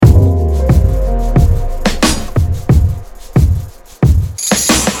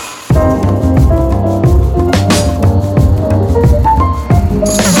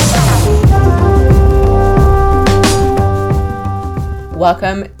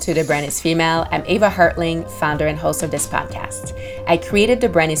Welcome to The Brand is Female. I'm Ava Hartling, founder and host of this podcast. I created The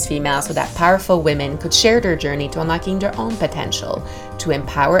Brand is Female so that powerful women could share their journey to unlocking their own potential, to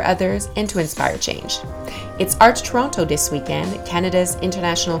empower others, and to inspire change. It's Art Toronto this weekend, Canada's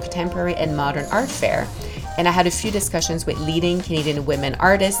International Contemporary and Modern Art Fair, and I had a few discussions with leading Canadian women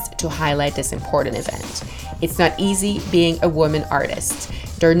artists to highlight this important event. It's not easy being a woman artist.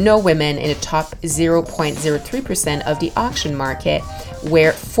 There are no women in the top 0.03% of the auction market,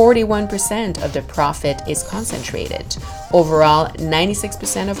 where 41% of the profit is concentrated. Overall,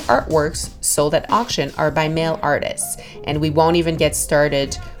 96% of artworks sold at auction are by male artists, and we won't even get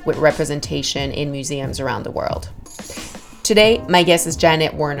started with representation in museums around the world. Today, my guest is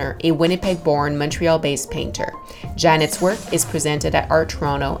Janet Werner, a Winnipeg-born, Montreal-based painter. Janet's work is presented at Art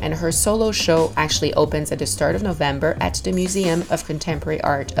Toronto, and her solo show actually opens at the start of November at the Museum of Contemporary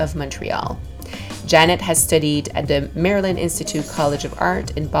Art of Montreal. Janet has studied at the Maryland Institute College of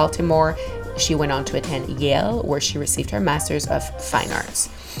Art in Baltimore. She went on to attend Yale, where she received her Master's of Fine Arts.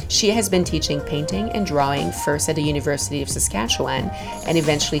 She has been teaching painting and drawing first at the University of Saskatchewan and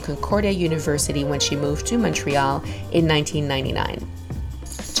eventually Concordia University when she moved to Montreal in 1999.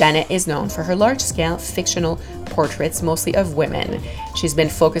 Janet is known for her large-scale fictional portraits, mostly of women. She's been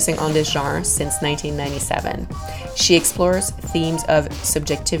focusing on this genre since 1997. She explores themes of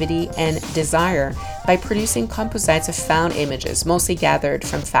subjectivity and desire by producing composites of found images, mostly gathered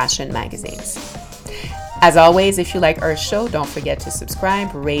from fashion magazines. As always, if you like our show, don't forget to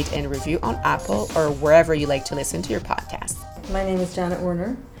subscribe, rate, and review on Apple or wherever you like to listen to your podcast. My name is Janet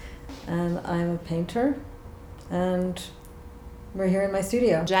Werner, and I'm a painter, and we're here in my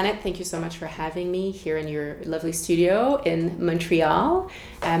studio. Janet, thank you so much for having me here in your lovely studio in Montreal.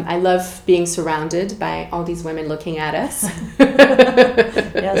 I love being surrounded by all these women looking at us.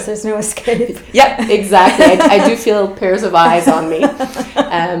 Yes, there's no escape. Yep, exactly. I do feel pairs of eyes on me.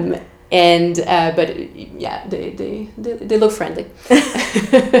 But yeah, they look friendly.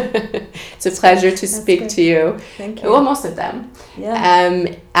 It's a pleasure to speak to you. Thank you. Well, most of them.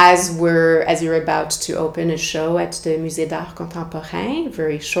 Yeah. As you're about to open a show at the Musée d'Art Contemporain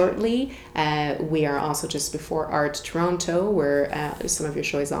very shortly. We are also just before Art Toronto, where some of your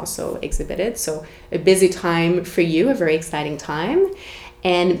show is also exhibited. So a busy time for you, a very exciting time.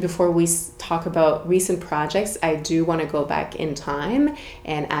 And before we talk about recent projects, I do want to go back in time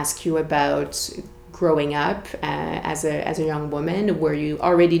and ask you about growing up as a young woman. Were you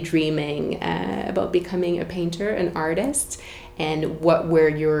already dreaming about becoming a painter, an artist? And what were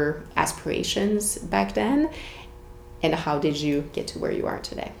your aspirations back then? And how did you get to where you are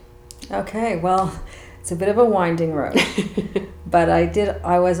today? Okay, well, it's a bit of a winding road. But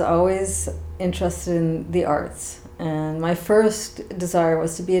I was always interested in the arts. And my first desire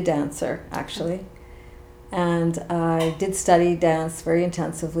was to be a dancer, actually. And I did study dance very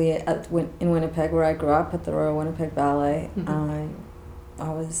intensively in Winnipeg, where I grew up, at the Royal Winnipeg Ballet. Mm-hmm. I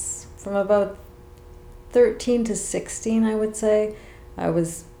was from about 13 to 16, I would say. I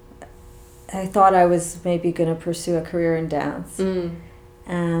thought I was maybe going to pursue a career in dance.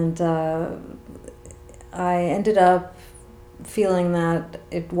 And I ended up feeling that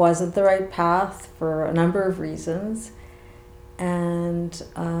it wasn't the right path for a number of reasons, and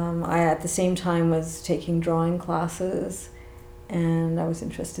I at the same time was taking drawing classes, and I was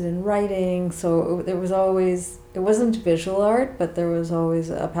interested in writing, so it wasn't visual art, but there was always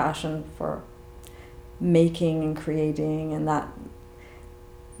a passion for making and creating, and that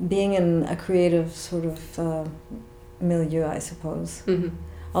being in a creative sort of milieu, I suppose. Mm-hmm.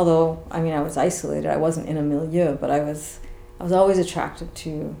 Although, I mean, I was isolated, I wasn't in a milieu, but I was always attracted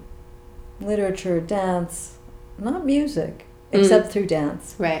to literature, dance, not music, except through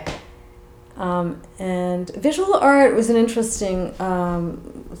dance. Right. And visual art was an interesting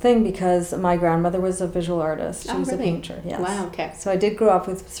thing because my grandmother was a visual artist. She was really? A painter, yes. Wow, okay. So I did grow up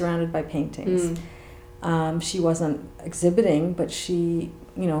surrounded by paintings. She wasn't exhibiting, but she,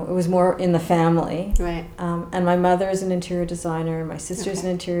 it was more in the family. Right. And my mother is an interior designer, my sister's an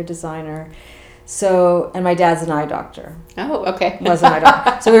interior designer. So, and my dad's an eye doctor. Oh, okay. Was an eye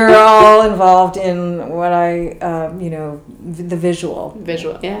doctor. So we were all involved in what the visual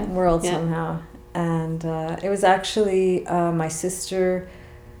world somehow. And it was actually my sister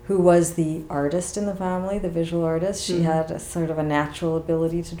who was the artist in the family, the visual artist. She had a sort of a natural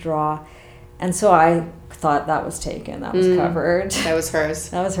ability to draw. And so I thought that was taken, that was covered. That was hers.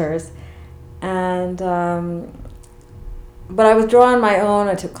 That was hers. And but I was drawing on my own.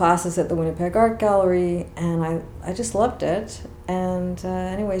 I took classes at the Winnipeg Art Gallery, and I just loved it. And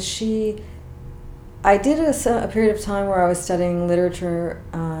anyways, I did a period of time where I was studying literature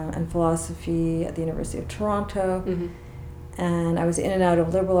and philosophy at the University of Toronto. And I was in and out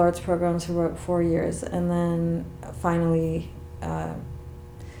of liberal arts programs for about 4 years. And then finally,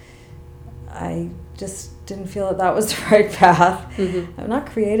 I just didn't feel that was the right path. I'm not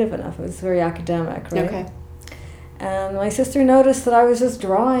creative enough. It was very academic, right? Okay. And my sister noticed that I was just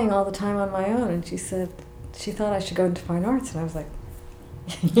drawing all the time on my own. And she said she thought I should go into fine arts. And I was like,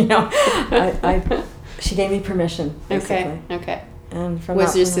 she gave me permission, basically. Okay. And from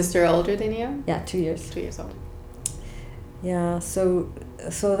was your sister older than you? Yeah, 2 years. 2 years older. Yeah, so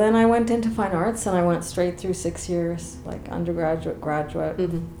then I went into fine arts, and I went straight through 6 years, like undergraduate, graduate,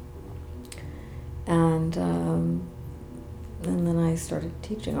 and then I started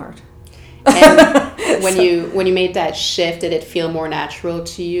teaching art. And when you made that shift, did it feel more natural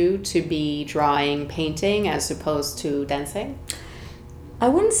to you to be drawing, painting, as opposed to dancing? I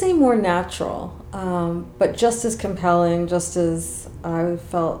wouldn't say more natural, but just as compelling, just as I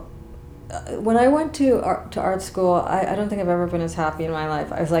felt. When I went to art school, I don't think I've ever been as happy in my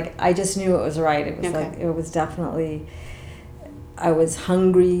life. I was like, I just knew it was right. It was like, it was definitely, I was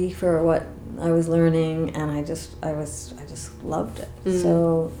hungry for what I was learning, and I just loved it.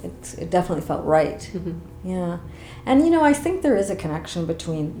 So it definitely felt right. Yeah. And I think there is a connection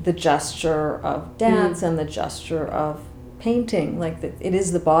between the gesture of dance and the gesture of painting. Like it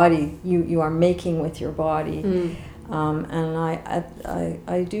is the body you are making with your body. And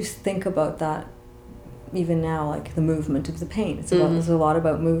I do think about that even now, like the movement of the paint. There's a lot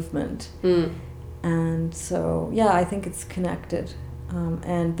about movement. And so, yeah, I think it's connected.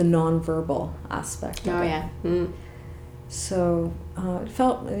 And the nonverbal aspect of it. So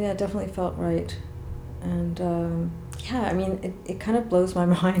it definitely felt right. And I mean, it kind of blows my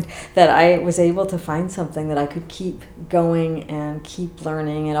mind that I was able to find something that I could keep going and keep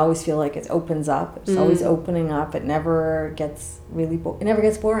learning and always feel like it opens up. It's always opening up. It never gets it never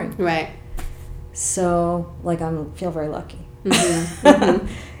gets boring. Right. So, like, I feel very lucky. Because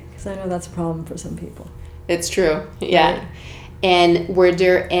I know that's a problem for some people. It's true. Yeah. Right. And were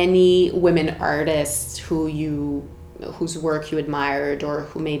there any women artists whose work you admired or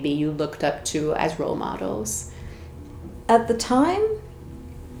who maybe you looked up to as role models? At the time,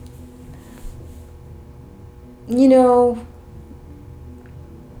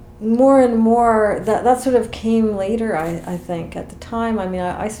 more and more, that sort of came later, I think. At the time, I mean,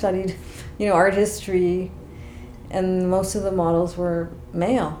 I studied, art history, and most of the models were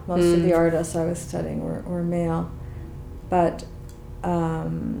male. Most of the artists I was studying were male. But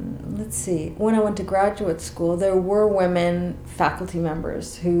let's see, when I went to graduate school, there were women faculty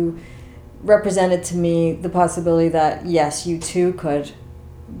members who represented to me the possibility that, yes, you too could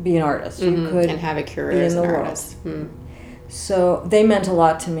be an artist. You could and have a career as an artist. So they meant a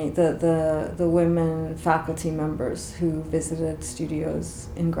lot to me, the women faculty members who visited studios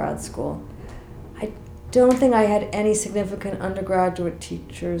in grad school. I don't think I had any significant undergraduate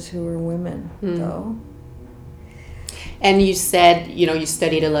teachers who were women, though. And you said, you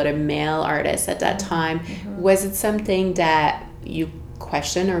studied a lot of male artists at that time. Was it something that you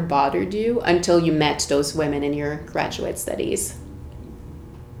questioned or bothered you until you met those women in your graduate studies?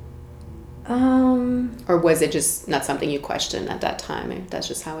 Or was it just not something you questioned at that time? That's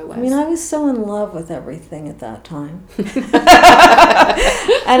just how it was. I mean, I was so in love with everything at that time.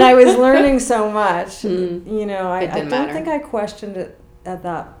 And I was learning so much. I don't think I questioned it at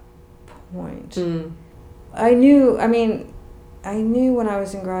that point. I knew when I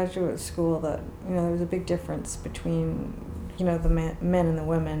was in graduate school that, there was a big difference between, the men and the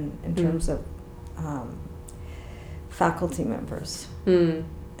women in terms of faculty members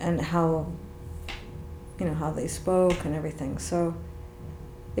and how they spoke and everything. So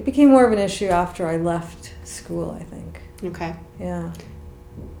it became more of an issue after I left school, I think. Okay. Yeah.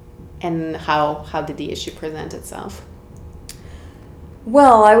 And how did the issue present itself?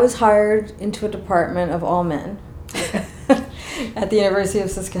 Well, I was hired into a department of all men at the University of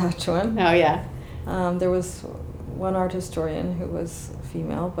Saskatchewan. Oh, yeah. There was one art historian who was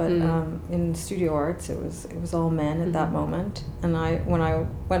female, but in studio arts it was all men at that moment. And when I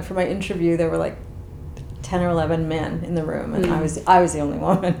went for my interview, there were like 10 or 11 men in the room, and I was the only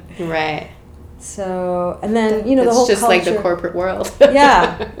woman. Right. So, and then the whole just culture, like the corporate world.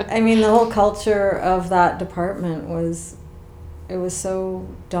 Yeah, I mean, the whole culture of that department was so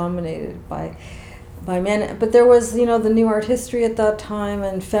dominated by men. But there was the new art history at that time,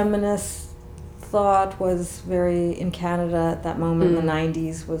 and feminist thought was very in Canada at that moment. In the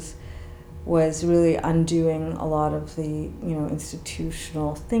 90s was really undoing a lot of the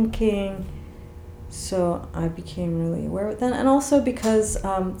institutional thinking. So I became really aware of it then, and also because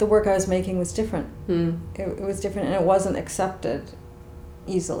the work I was making was different. It was different, and it wasn't accepted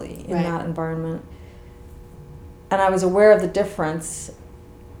easily in that environment. and I was aware of the difference,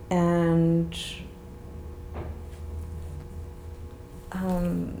 and I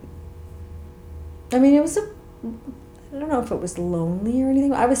mean, it was I don't know if it was lonely or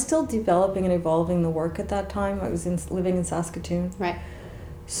anything. I was still developing and evolving the work at that time. I was living in Saskatoon. Right.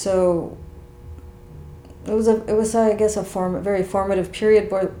 So it was I guess a very formative period,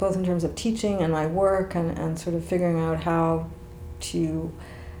 both in terms of teaching and my work, and sort of figuring out how to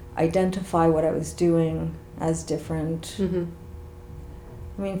identify what I was doing as different. Mm-hmm.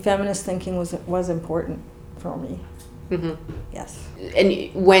 I mean, feminist thinking was important for me. Mm-hmm. Yes.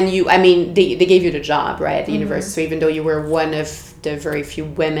 And when they gave you the job, right, at the university, so even though you were one of the very few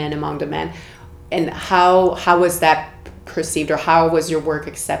women among the men, and how was that perceived, or how was your work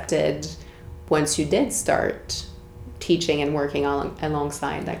accepted once you did start teaching and working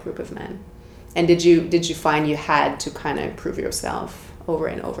alongside that group of men? And did you find you had to kind of prove yourself over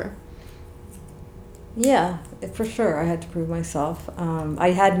and over? Yeah, for sure. I had to prove myself.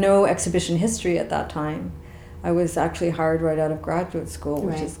 I had no exhibition history at that time. I was actually hired right out of graduate school,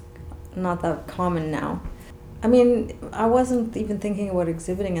 which is not that common now. I mean, I wasn't even thinking about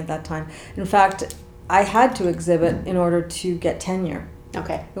exhibiting at that time. In fact, I had to exhibit in order to get tenure.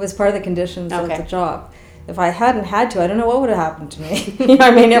 Okay. It was part of the conditions of the job. If I hadn't had to, I don't know what would have happened to me. I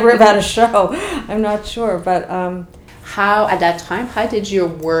may never have had a show. I'm not sure. But how, at that time, how did your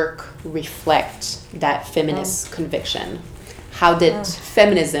work reflect that feminist conviction? How did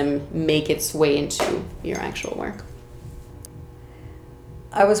feminism make its way into your actual work?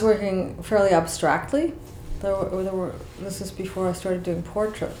 I was working fairly abstractly. This is before I started doing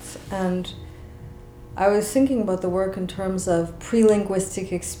portraits. And I was thinking about the work in terms of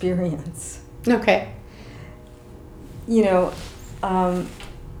pre-linguistic experience. Okay. You know,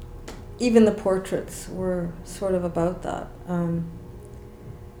 even the portraits were sort of about that.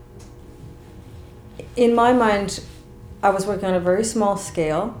 In my mind, I was working on a very small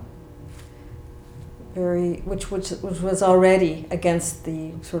scale, which was already against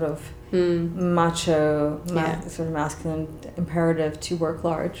the sort of macho, sort of masculine imperative to work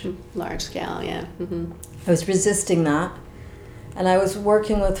large. Large scale, yeah. Mm-hmm. I was resisting that, and I was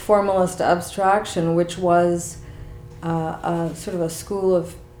working with formalist abstraction, which was sort of a school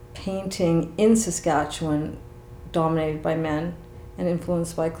of painting in Saskatchewan, dominated by men and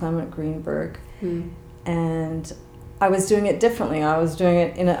influenced by Clement Greenberg, and I was doing it differently. I was doing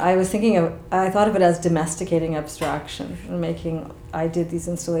it I thought of it as domesticating abstraction and I did these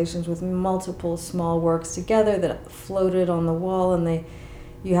installations with multiple small works together that floated on the wall, and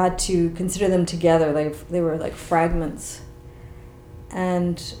you had to consider them together. They were like fragments.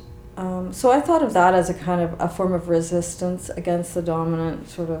 And so I thought of that as a kind of a form of resistance against the dominant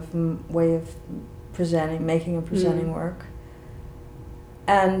sort of way of making and presenting work.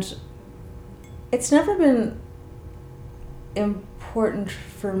 And it's never been important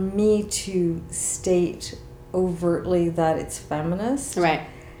for me to state overtly that it's feminist. Right.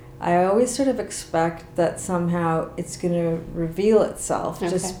 I always sort of expect that somehow it's going to reveal itself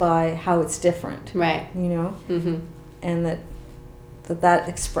just by how it's different. Right. You know? Mm-hmm. And that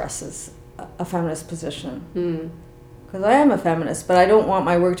expresses a feminist position. Because I am a feminist, but I don't want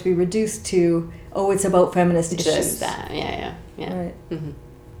my work to be reduced to, it's about feminist issues. Just that, yeah. Right. Mm-hmm.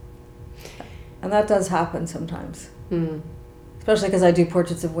 And that does happen sometimes. Especially because I do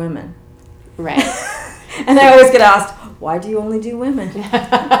portraits of women. Right. And I always get asked, why do you only do women?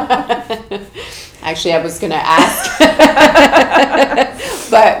 Actually, I was going to ask.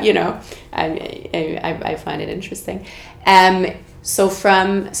 But, I find it interesting. So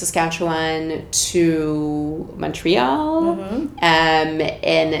from Saskatchewan to Montreal,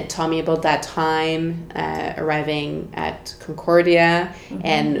 and tell me about that time arriving at Concordia,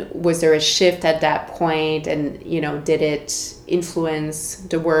 and was there a shift at that point, and did it influence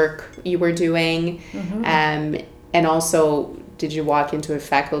the work you were doing, and also did you walk into a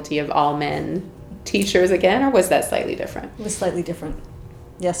faculty of all men teachers again, or was that slightly different? It was slightly different.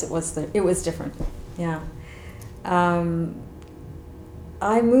 Yes, it was different. Yeah.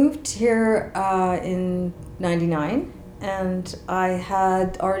 I moved here in 1999, and I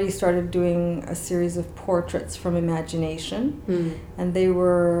had already started doing a series of portraits from imagination, and they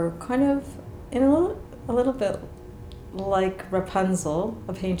were kind of in a little bit like Rapunzel,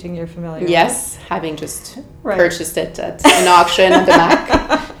 a painting you're familiar with. Yes, having just purchased it at an auction at the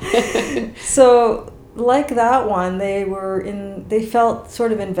back. So, like that one, they felt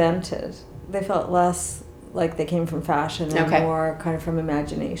sort of invented. They felt less like they came from fashion and more kind of from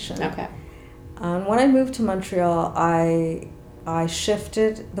imagination. Okay. And when I moved to Montreal, I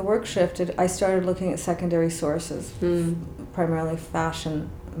shifted, the work shifted. I started looking at secondary sources, primarily fashion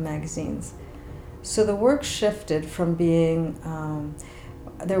magazines, So the work shifted from being,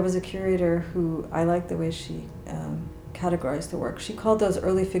 there was a curator who, I liked the way she categorized the work. She called those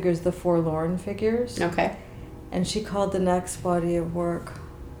early figures the forlorn figures. Okay. And she called the next body of work,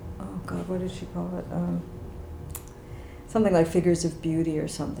 oh God, what did she call it? Something like figures of beauty or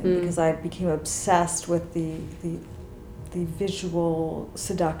something, because I became obsessed with the visual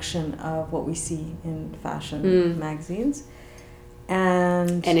seduction of what we see in fashion magazines.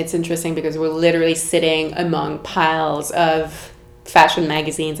 And it's interesting because we're literally sitting among piles of fashion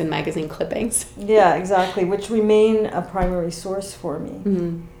magazines and magazine clippings. Yeah, exactly, which remain a primary source for me.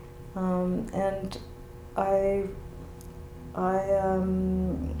 And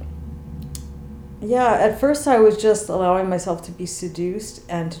yeah, at first I was just allowing myself to be seduced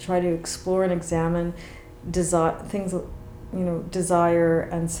and to try to explore and examine things, desire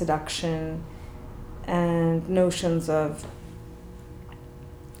and seduction and notions of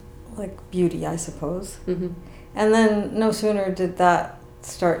like beauty, I suppose. And then no sooner did that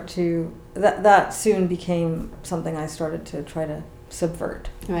start to, that soon became something I started to try to subvert.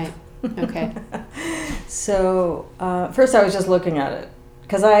 Right. Okay. So first I was just looking at it.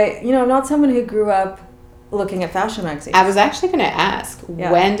 Because I'm not someone who grew up looking at fashion magazines. I was actually going to ask,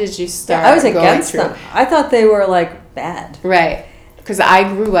 when did you start I was against them. I thought they were like bad. Right. Because I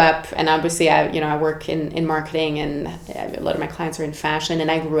grew up, and obviously I work in marketing, and a lot of my clients are in fashion,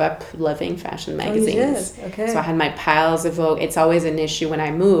 and I grew up loving fashion magazines. Oh, you did? Okay. So I had my piles of Vogue. It's always an issue when I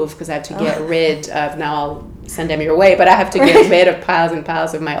move because I have to get rid of, now I'll send them your way, but I have to get rid of piles and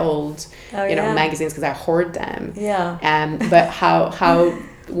piles of my old magazines because I hoard them. Yeah. But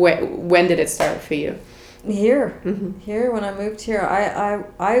when did it start for you? Here when I moved here,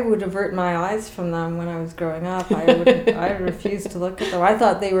 I would avert my eyes from them when I was growing up. I refused to look at them. I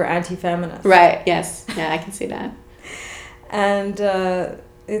thought they were anti-feminist. Right. Yes. Yeah, I can see that. And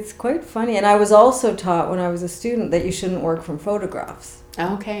it's quite funny. And I was also taught when I was a student that you shouldn't work from photographs.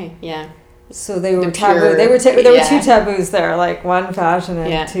 Okay. Yeah. So they were taboo. There were two taboos there, like one fashion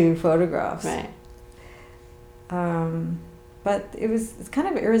and two photographs. Right. But it's kind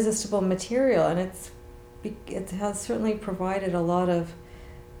of irresistible material, and it has certainly provided a lot of,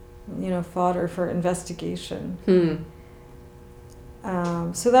 fodder for investigation.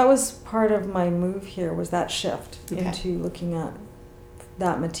 So that was part of my move here, was that shift into looking at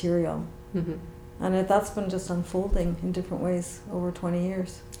that material. And that's been just unfolding in different ways over 20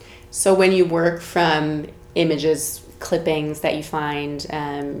 years. So when you work from images, clippings that you find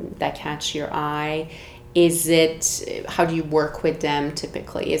that catch your eye, how do you work with them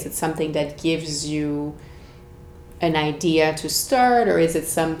typically? Is it something that gives you an idea to start, or is it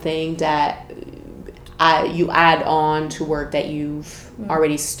something that you add on to work that you've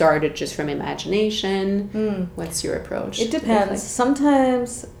already started just from imagination? What's your approach? It depends.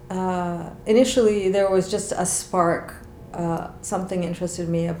 Sometimes initially there was just a spark. Something interested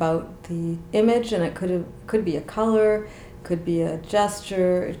me about the image, and it could be a color, could be a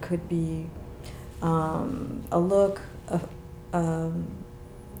gesture, it could be a look.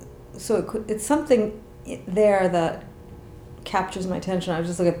 So it's something there that captures my attention. I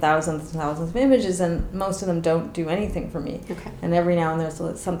just look at thousands and thousands of images, and most of them don't do anything for me. Okay. And every now and then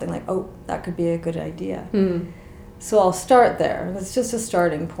there's something like, oh, that could be a good idea. So I'll start there. It's just a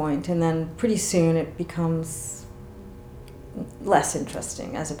starting point, and then pretty soon it becomes less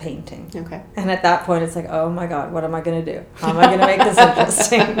interesting as a painting. Okay. And at that point it's like, oh my God, what am I going to do? How am I going to make this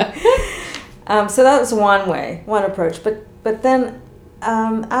interesting? So that was one approach. But then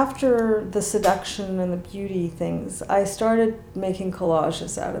after the seduction and the beauty things, I started making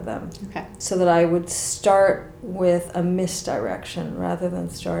collages out of them. Okay. So that I would start with a misdirection rather than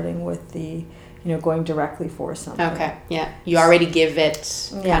starting with the, going directly for something. Okay, yeah. You already give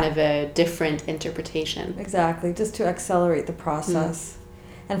it kind of a different interpretation. Exactly, just to accelerate the process.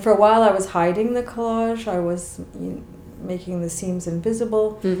 And for a while I was hiding the collage. I was making the seams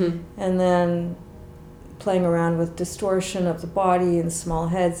invisible, and then playing around with distortion of the body and small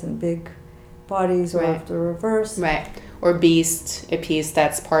heads and big bodies, or the reverse. Right. Or Beast, a piece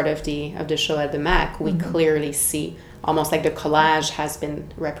that's part of the show at the MAC, we clearly see almost like the collage has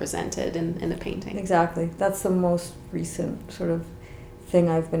been represented in the painting. Exactly. That's the most recent sort of thing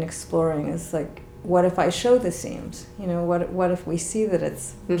I've been exploring, is like, what if I show the seams? What if we see that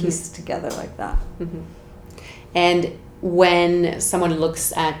it's pieced together like that? And when someone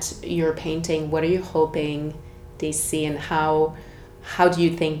looks at your painting, what are you hoping they see, and how do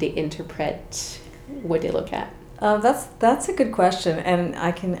you think they interpret what they look at? That's a good question, and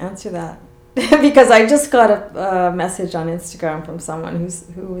I can answer that because I just got a message on Instagram from someone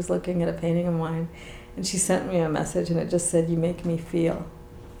who was looking at a painting of mine, and she sent me a message, and it just said, "You make me feel."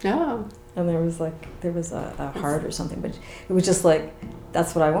 Oh, and there was a heart or something, but it was just like,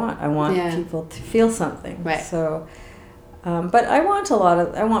 that's what I want. I want people to feel something. Right. So, but I want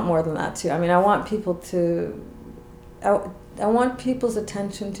more than that too. I mean, I want people to, I want people's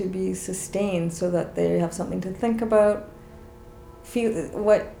attention to be sustained so that they have something to think about.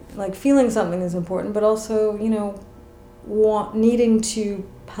 Feeling something is important, but also, needing to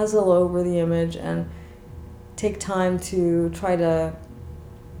puzzle over the image and take time to try to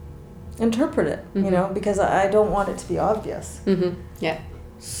interpret it, because I don't want it to be obvious. Mm-hmm. Yeah.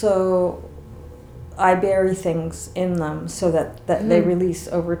 So I bury things in them so that they release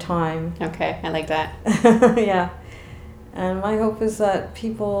over time. Okay, I like that. Yeah. And my hope is that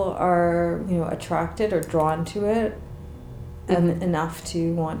people are, attracted or drawn to it and enough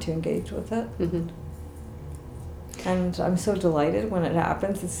to want to engage with it. Mm-hmm. And I'm so delighted when it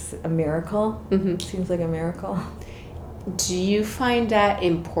happens. It's a miracle. Mm-hmm. It seems like a miracle. Do you find that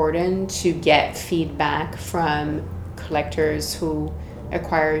important to get feedback from collectors who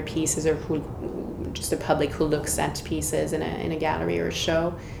acquire pieces, or who just the public who looks at pieces in a gallery or a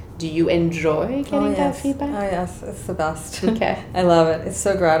show? Do you enjoy getting that feedback? Oh yes, it's the best. Okay. I love it. It's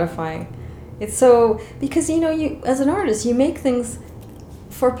so gratifying. It's so, because you as an artist, you make things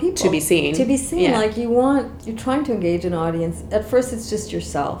for people to be seen. Yeah. Like you're trying to engage an audience. At first it's just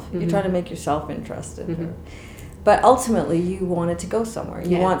yourself. Mm-hmm. You're trying to make yourself interested. Mm-hmm. But ultimately you want it to go somewhere.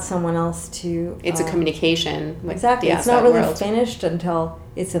 You want someone else to... It's a communication with exactly. the It's not really world. Finished until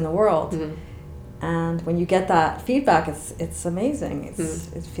it's in the world. Mm-hmm. And when you get that feedback, it's amazing.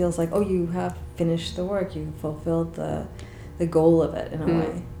 It feels like, oh, you have finished the work. You fulfilled the goal of it in a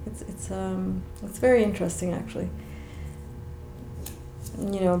way. It's very interesting, actually.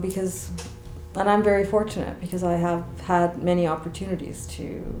 Because, and I'm very fortunate because I have had many opportunities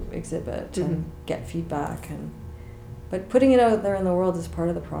to exhibit and get feedback, but putting it out there in the world is part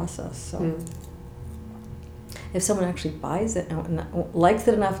of the process. So if someone actually buys it and likes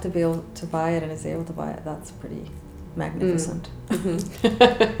it enough to be able to buy it and is able to buy it, that's pretty magnificent.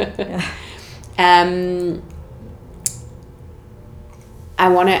 Yeah. I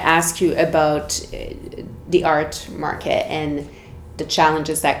want to ask you about the art market and the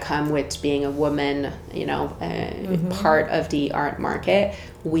challenges that come with being a woman, part of the art market.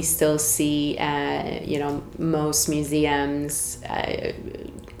 We still see, most museums,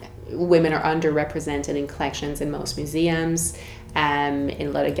 women are underrepresented in collections in most museums, in a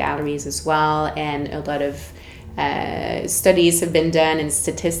lot of galleries as well, and a lot of studies have been done and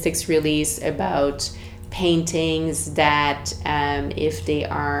statistics released about paintings that, if they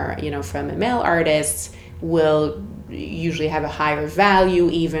are, from a male artist, will usually have a higher value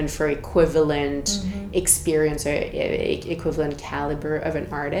even for equivalent experience or equivalent caliber of an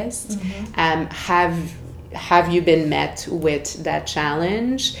artist. Have you been met with that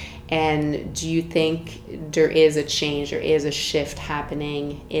challenge? And do you think there is a change, there is a shift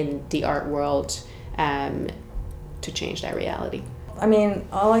happening in the art world to change that reality? I mean,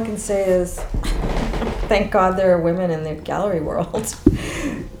 all I can say is thank God there are women in the gallery world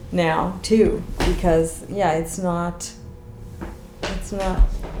now too, because it's not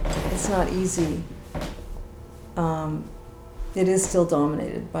easy. It is still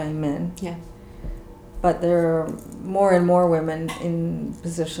dominated by men. Yeah. But there are more and more women in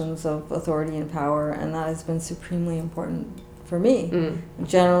positions of authority and power, and that has been supremely important for me.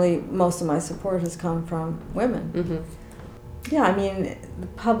 Generally, most of my support has come from women. Yeah, I mean, the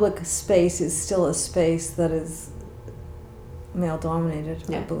public space is still a space that is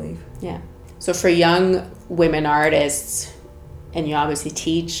male-dominated, I believe. Yeah. So for young women artists, and you obviously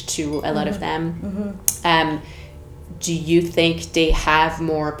teach to a lot of them, do you think they have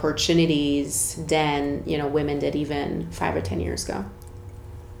more opportunities than, women did even 5 or 10 years ago?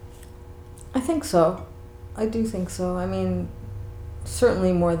 I think so. I do think so. I mean,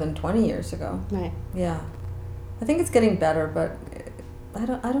 certainly more than 20 years ago. Right. Yeah. I think it's getting better, but I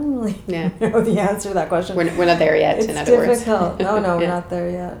don't really know the answer to that question. We're not there yet, in other words. It's difficult. No, we're not there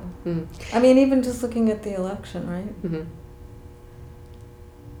yet. I mean, even just looking at the election, right?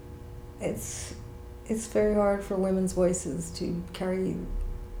 It's very hard for women's voices to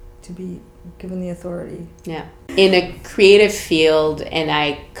be given the authority. Yeah. In a creative field, and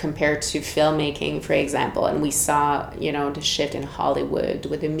I compare to filmmaking, for example, and we saw, the shift in Hollywood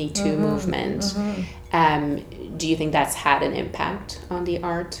with the Me Too movement. Do you think that's had an impact on the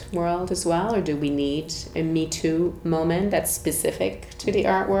art world as well? Or do we need a Me Too moment that's specific to the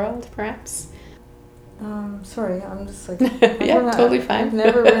art world, perhaps? Sorry, I'm just like... totally fine. I've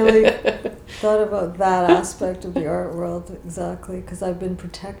never really thought about that aspect of the art world exactly, because I've been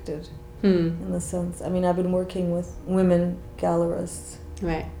protected in the sense... I mean, I've been working with women gallerists.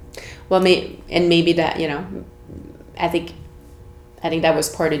 Right. Well, maybe that, I think that was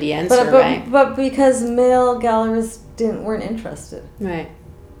part of the answer, right? But because male gallerists weren't interested. Right.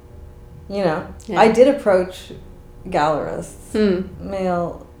 Yeah. I did approach gallerists,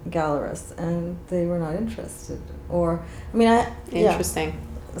 male gallerists, and they were not interested. Interesting.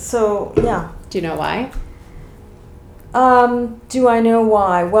 So, yeah. Do you know why? Do I know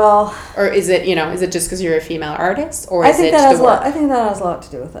why? Well, or is it just because you're a female artist, or I think that has a lot to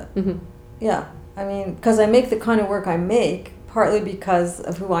do with it. Mm-hmm. Yeah, because I make the kind of work I make partly because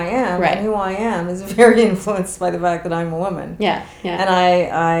of who I am, right. and who I am is very influenced by the fact that I'm a woman. Yeah, yeah. And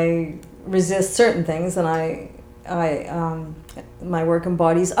I resist certain things, and my work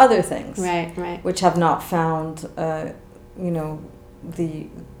embodies other things, right, which have not found,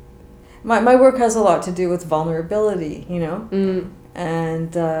 My work has a lot to do with vulnerability,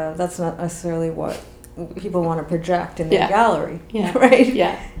 and that's not necessarily what people want to project in their gallery, right?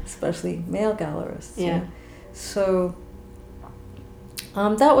 Yeah. Especially male gallerists. Yeah. So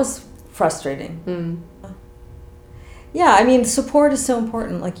that was frustrating. Yeah, support is so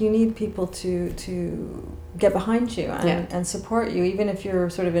important. Like, you need people to get behind you and support you, even if you're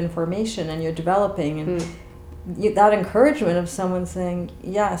sort of in formation and you're developing, and that encouragement of someone saying,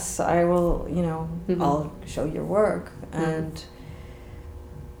 yes, I will, I'll show your work, and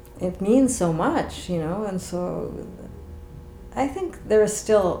it means so much, and so I think there is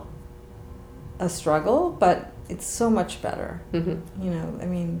still a struggle, but it's so much better.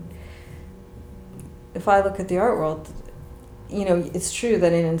 If I look at the art world, it's true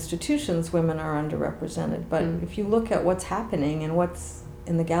that in institutions women are underrepresented, but if you look at what's happening and what's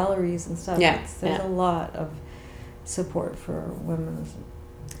in the galleries and stuff, there's a lot of support for women.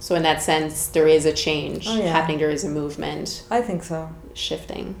 So in that sense, there is a change happening. There is a movement. I think so.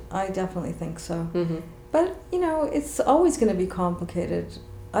 Shifting. I definitely think so. Mm-hmm. But, it's always going to be complicated.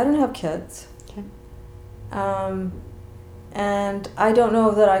 I don't have kids. Okay. And I don't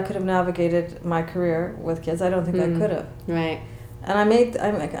know that I could have navigated my career with kids. I don't think I could have. Right. And I made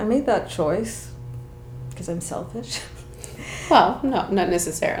that choice because I'm selfish. Well, no, not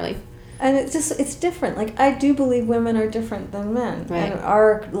necessarily. And it's different. Like, I do believe women are different than men. Right. And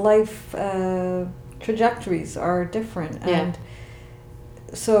our life trajectories are different. And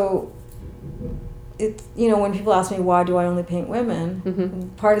so, when people ask me, why do I only paint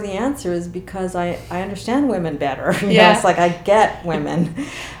women? Part of the answer is because I understand women better. It's like I get women.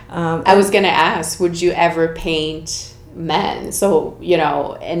 I was going to ask, would you ever paint men? So,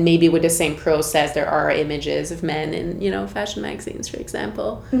 and maybe with the same process, there are images of men in, fashion magazines, for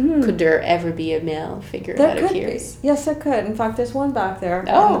example. Could there ever be a male figure that appears? Yes, there could. In fact, there's one back there in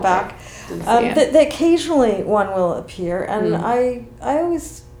the back. Occasionally one will appear, and I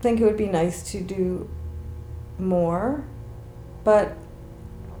always think it would be nice to do more, but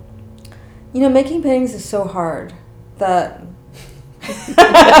making paintings is so hard that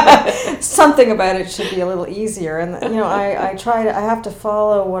something about it should be a little easier, and I have to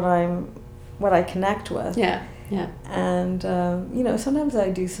follow what I connect with. And sometimes I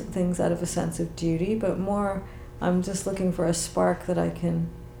do some things out of a sense of duty, but more I'm just looking for a spark that I can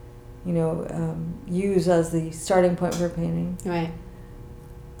use as the starting point for painting. Right.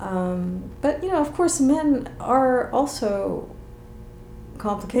 But of course men are also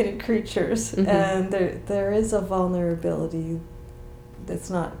complicated creatures, and there is a vulnerability that's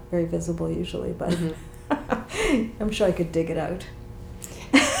not very visible usually, but I'm sure I could dig it out.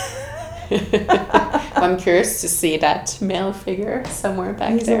 I'm curious to see that male figure somewhere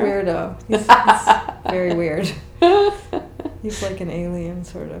back there. He's a weirdo. He's very weird. He's like an alien,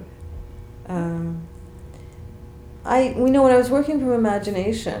 sort of. When I was working from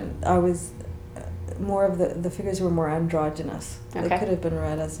imagination, I was more of the figures were more androgynous. Okay. They could have been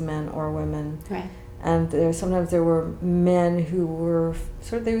read as men or women. Right. And sometimes there were men who were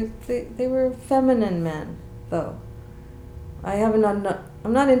they were feminine men, though. I'm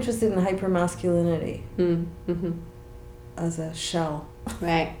not interested in hypermasculinity as a shell.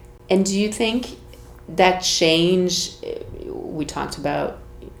 Right. And do you think that change? We talked about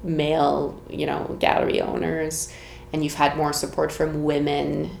male, gallery owners, and you've had more support from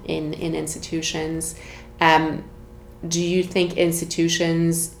women in institutions. Do you think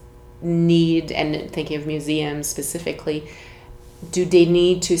institutions need, and thinking of museums specifically, do they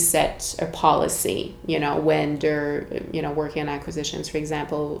need to set a policy, when they're, working on acquisitions, for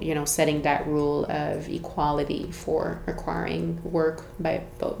example, setting that rule of equality for acquiring work by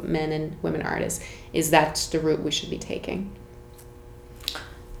both men and women artists? Is that the route we should be taking?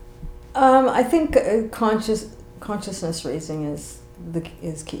 I think consciousness raising is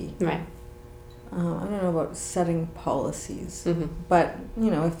key. Right. I don't know about setting policies, Mm-hmm. but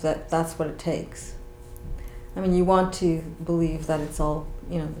if that's what it takes. I mean, you want to believe that it's all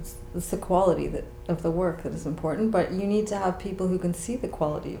it's the quality of the work that is important, but you need to have people who can see the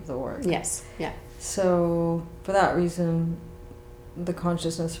quality of the work. Yes. Yeah. So for that reason, the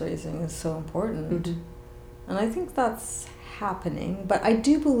consciousness raising is so important, Mm-hmm. and I think that's happening. But I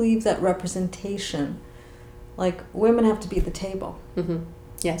do believe that representation, like women have to be at the table. Mm-hmm.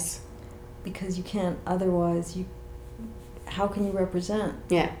 Yes. Because you can't otherwise. How can you represent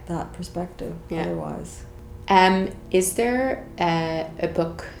that perspective otherwise? Is there a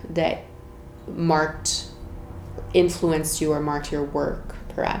book that influenced you or marked your work,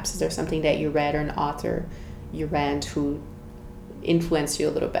 perhaps? Is there something that you read or an author you read who influenced you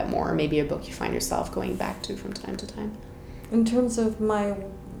a little bit more? Or maybe a book you find yourself going back to from time to time? In terms of my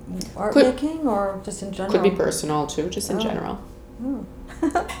art making or just in general? Could be personal too, just in general.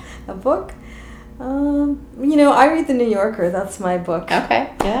 A book? I read The New Yorker. That's my book. Okay,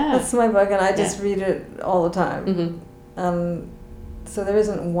 yeah. That's my book, and I just read it all the time. Mm-hmm. So there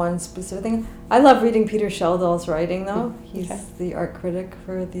isn't one specific thing. I love reading Peter Sheldall's writing, though. He's the art critic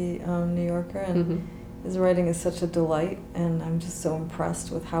for The New Yorker, and his writing is such a delight, and I'm just so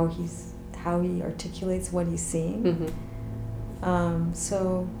impressed with how he articulates what he's seeing.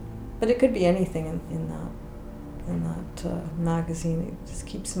 But it could be anything in that magazine. It just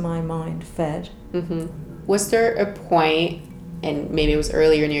keeps my mind fed. Mm-hmm. Was there a point, and maybe it was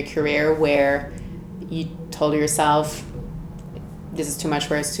earlier in your career, where you told yourself, this is too much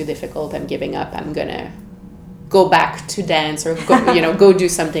work, it's too difficult, I'm giving up, I'm gonna go back to dance or go do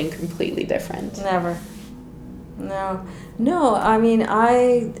something completely different? Never. No, I mean,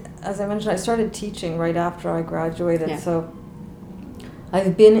 as I mentioned, I started teaching right after I graduated, so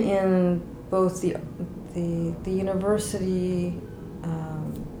I've been in both the university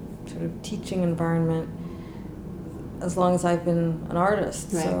sort of teaching environment as long as I've been an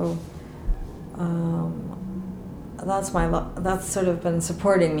artist. Right. So that's sort of been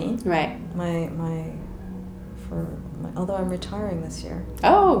supporting me. Right. Although I'm retiring this year.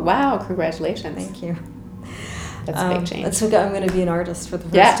 Oh wow! Congratulations. Thank you. That's a big change. I'm going to be an artist for the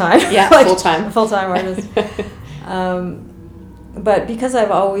first time. Yeah, like full-time. A full-time artist. But because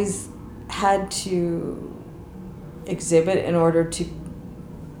I've always had to exhibit in order to,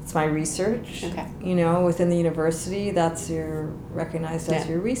 it's my research. Okay. Within the university, that's recognized as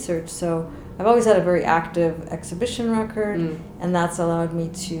your research. So I've always had a very active exhibition record, and that's allowed me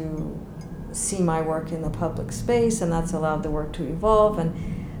to see my work in the public space, and that's allowed the work to evolve. And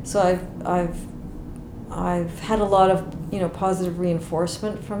so I've had a lot of positive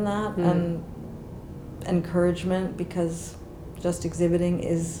reinforcement from that and encouragement, because just exhibiting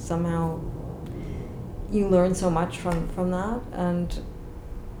is somehow, you learn so much from that,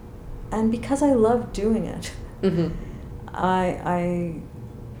 and because I love doing it, I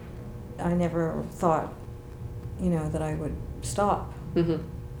never thought that I would stop,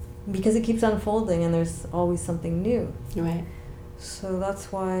 because it keeps unfolding and there's always something new. Right. So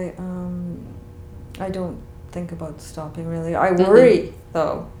that's why I don't think about stopping, really. I worry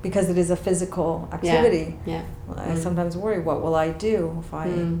though, because it is a physical activity. Yeah. I sometimes worry, what will I do if I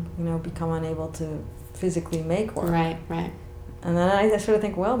become unable to physically make work? Right. And then I sort of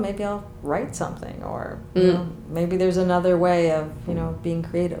think, well, maybe I'll write something, or maybe there's another way of being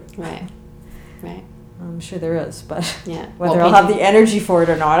creative. Right. I'm sure there is, but whether I'll have the energy for it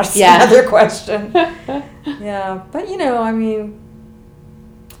or not is another question. Yeah, but I mean,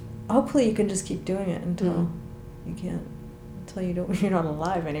 hopefully you can just keep doing it until you can't, until you're not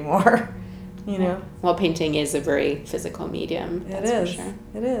alive anymore. Well, painting is a very physical medium. That's for sure.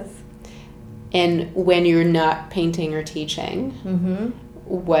 It is. And when you're not painting or teaching,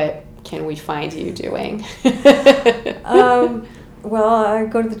 what can we find you doing? Well, I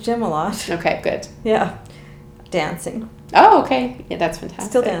go to the gym a lot. Okay, good. Yeah. Dancing. Oh, okay. Yeah, that's fantastic.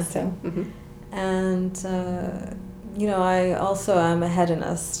 Still dancing. And, I also am a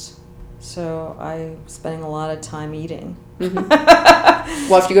hedonist, so I'm spending a lot of time eating.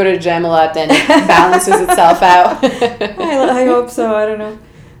 Well, if you go to the gym a lot, then it balances itself out. I hope so. I don't know.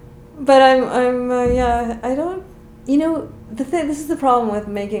 But I don't, this is the problem with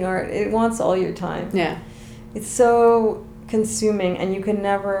making art. It wants all your time. Yeah. It's so consuming, and you can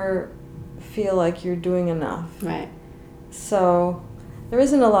never feel like you're doing enough. Right. So there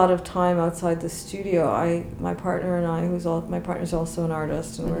isn't a lot of time outside the studio. My partner and I, my partner's also an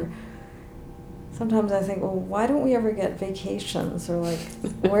artist, and sometimes I think, well, why don't we ever get vacations, or like,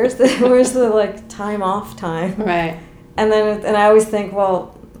 where's the like time off time? Right. And I always think,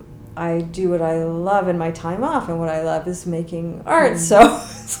 well, I do what I love in my time off, and what I love is making art. So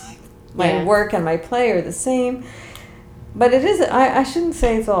it's like, my work and my play are the same. But it is. I shouldn't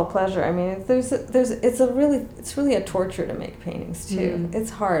say it's all pleasure. I mean, it's really a torture to make paintings too. It's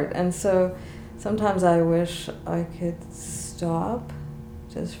hard, and so sometimes I wish I could stop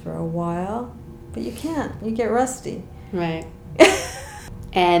just for a while, but you can't. You get rusty. Right.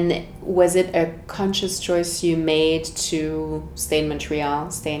 And was it a conscious choice you made to stay in Montreal,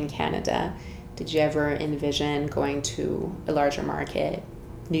 stay in Canada? Did you ever envision going to a larger market,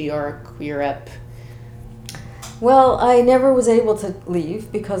 New York, Europe? Well, I never was able to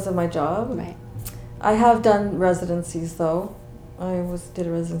leave because of my job. Right. I have done residencies, though. I did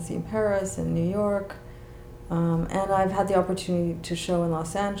a residency in Paris and New York, and I've had the opportunity to show in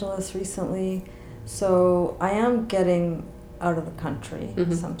Los Angeles recently. So I am getting out of the country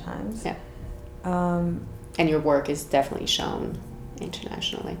sometimes. Yeah. And your work is definitely shown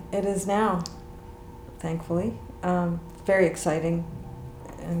internationally. It is now, thankfully. Very exciting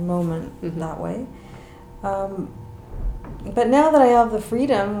moment that way. But now that I have the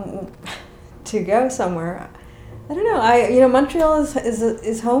freedom to go somewhere, I don't know. Montreal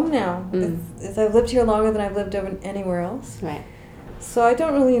is home now. I've lived here longer than I've lived anywhere else. Right. So I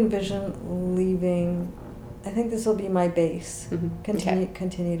don't really envision leaving. I think this will be my base.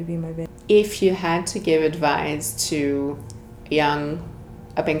 Continue to be my base. If you had to give advice to a young,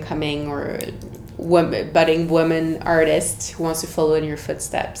 up-and-coming or budding woman artist who wants to follow in your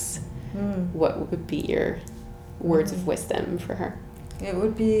footsteps, what would be your words of wisdom for her? It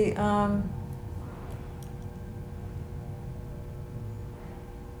would be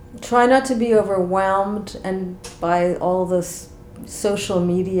try not to be overwhelmed by all this social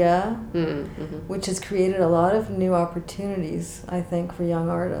media, which has created a lot of new opportunities, I think, for young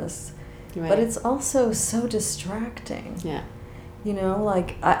artists. Right. But it's also so distracting. Yeah.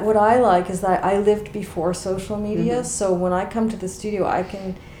 What I like is that I lived before social media, so when I come to the studio, I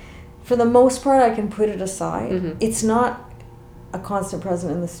can, for the most part, I can put it aside. It's not a constant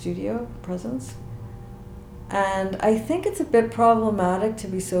presence in the studio, and I think it's a bit problematic to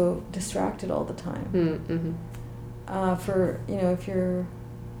be so distracted all the time. If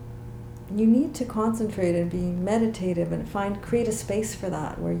you need to concentrate and be meditative and create a space for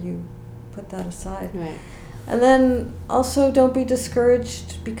that where you put that aside. Right. And then also don't be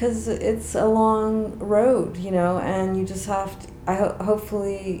discouraged because it's a long road, and you just have to,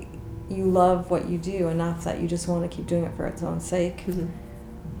 hopefully you love what you do enough that you just want to keep doing it for its own sake.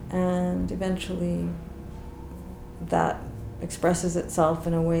 And eventually that expresses itself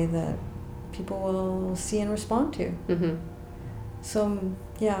in a way that people will see and respond to. So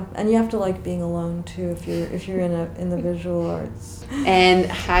yeah, and you have to like being alone too if you're in the visual arts. And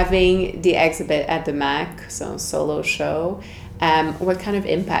having the exhibit at the MAC, so solo show, what kind of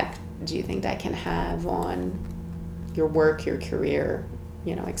impact do you think that can have on your work, your career,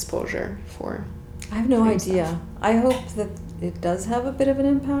 exposure for? I have no idea. Stuff? I hope that it does have a bit of an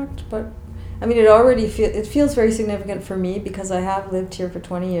impact, but I mean, it feels very significant for me because I have lived here for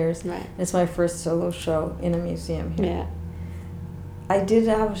 20 years. Right. It's my first solo show in a museum here. Yeah. I did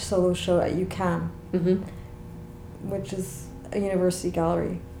have a solo show at UQAM, which is a university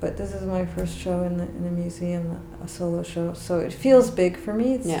gallery, but this is my first show in a museum, a solo show. So it feels big for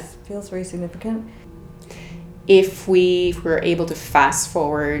me. It feels very significant. If we were able to fast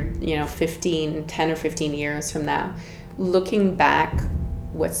forward, 10 or 15 years from now, looking back,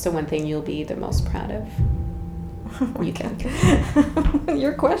 what's the one thing you'll be the most proud of? You think?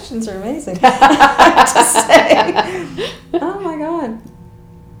 Your questions are amazing. I have to say. Oh my God.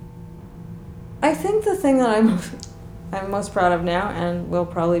 I think the thing that I'm most proud of now, and will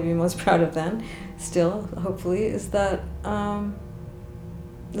probably be most proud of then, still hopefully, is that I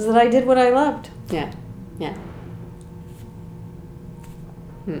did what I loved. Yeah.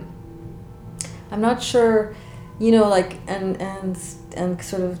 I'm not sure, and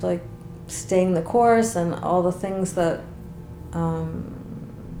sort of like staying the course and all the things that, I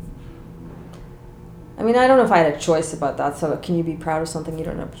mean, I don't know if I had a choice about that, so can you be proud of something you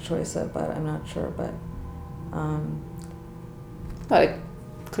don't have a choice about? I'm not sure, but... Well, it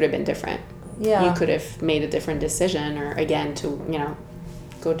could have been different. Yeah. You could have made a different decision or, again, to,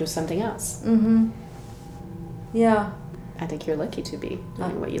 go do something else. Yeah. I think you're lucky to be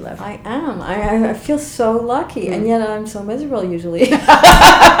doing what you love. I am. I feel so lucky, and yet I'm so miserable usually. That's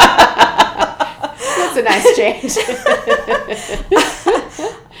a nice change.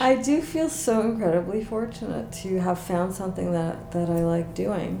 I do feel so incredibly fortunate to have found something that I like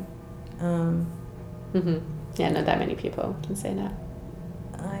doing. Yeah, not that many people can say that.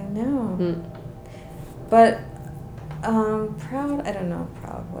 I know. But proud, I don't know,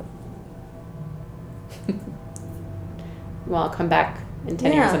 proud what. Well, I'll come back in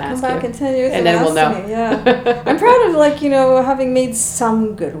 10 years and ask come back you. in 10 years and then we'll know. Me. Yeah. I'm proud of, like, having made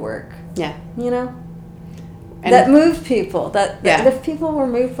some good work. Yeah. And that moved people. That if people were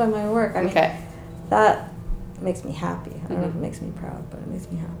moved by my work, I mean, that makes me happy. I don't know if it makes me proud, but it makes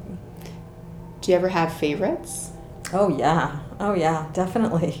me happy. Do you ever have favorites? Oh yeah,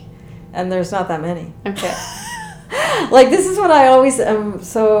 definitely. And there's not that many. Okay. Like, this is what I always am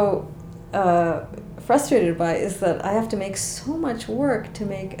so frustrated by, is that I have to make so much work to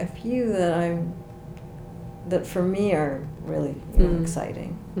make a few that for me are really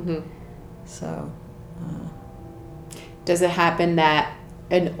exciting. Mm-hmm. So. Does it happen that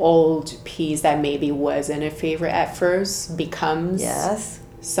an old piece that maybe wasn't a favorite at first becomes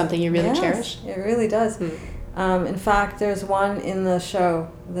something you really cherish? It really does. In fact, there's one in the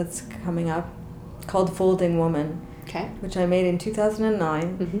show that's coming up called Folding Woman, which I made in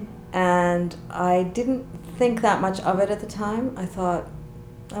 2009. Mm-hmm. And I didn't think that much of it at the time. I thought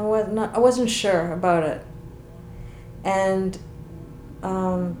I wasn't sure about it. And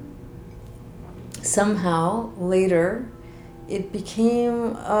somehow later it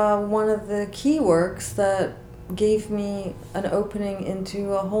became one of the key works that gave me an opening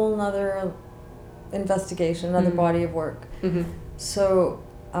into a whole nother investigation, another body of work. Mm-hmm. So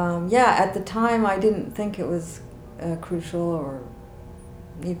at the time I didn't think it was crucial, or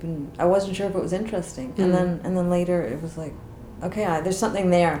even I wasn't sure if it was interesting. Mm-hmm. and then later it was like, okay, there's something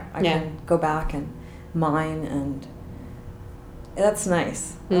there. I can go back and mine, and that's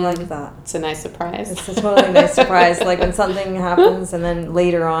nice. I like that. It's a nice surprise. It's a totally nice surprise. Like when something happens and then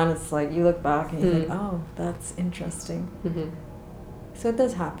later on it's like you look back and you think, oh, that's interesting. Mm-hmm. So it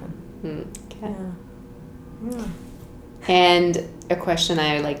does happen. Okay. Yeah. And a question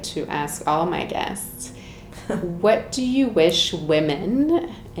I like to ask all my guests. What do you wish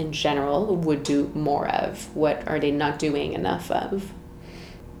women in general would do more of? What are they not doing enough of?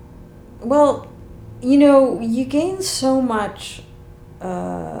 Well, you gain so much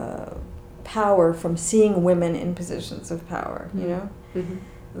power from seeing women in positions of power,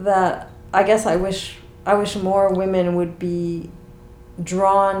 that I guess I wish more women would be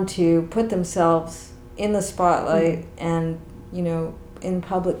drawn to put themselves in the spotlight and, in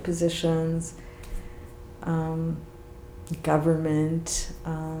public positions, government,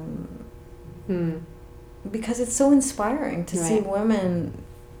 because it's so inspiring to see women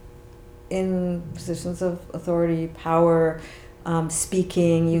in positions of authority, power,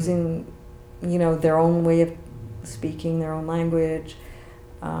 speaking, using, their own way of speaking, their own language,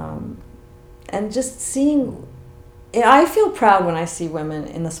 and just seeing. I feel proud when I see women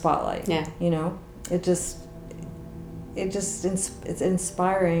in the spotlight. Yeah. It's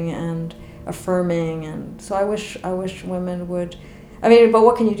inspiring and affirming, and so I wish women would. I mean, but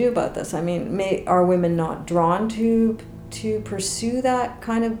what can you do about this? I mean, are women not drawn to pursue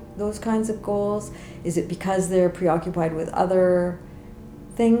those kinds of goals? Is it because they're preoccupied with other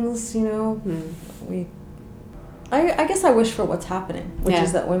things? I guess I wish for what's happening, which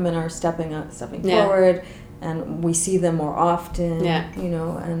is that women are stepping forward, and we see them more often.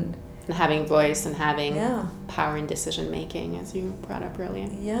 And having voice and having power in decision making, as you brought up earlier.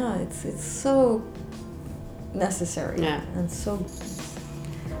 Yeah, it's so necessary and so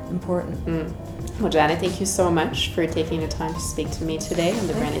important. Well, Janet, thank you so much for taking the time to speak to me today on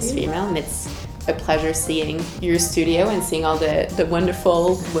The Brand is Female. And it's a pleasure seeing your studio and seeing all the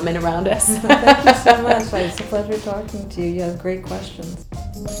wonderful women around us. Thank you so much. It's a pleasure talking to you. You have great questions.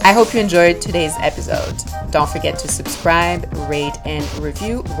 I hope you enjoyed today's episode. Don't forget to subscribe, rate, and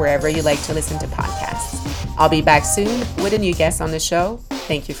review wherever you like to listen to podcasts. I'll be back soon with a new guest on the show.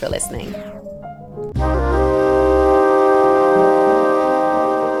 Thank you for listening.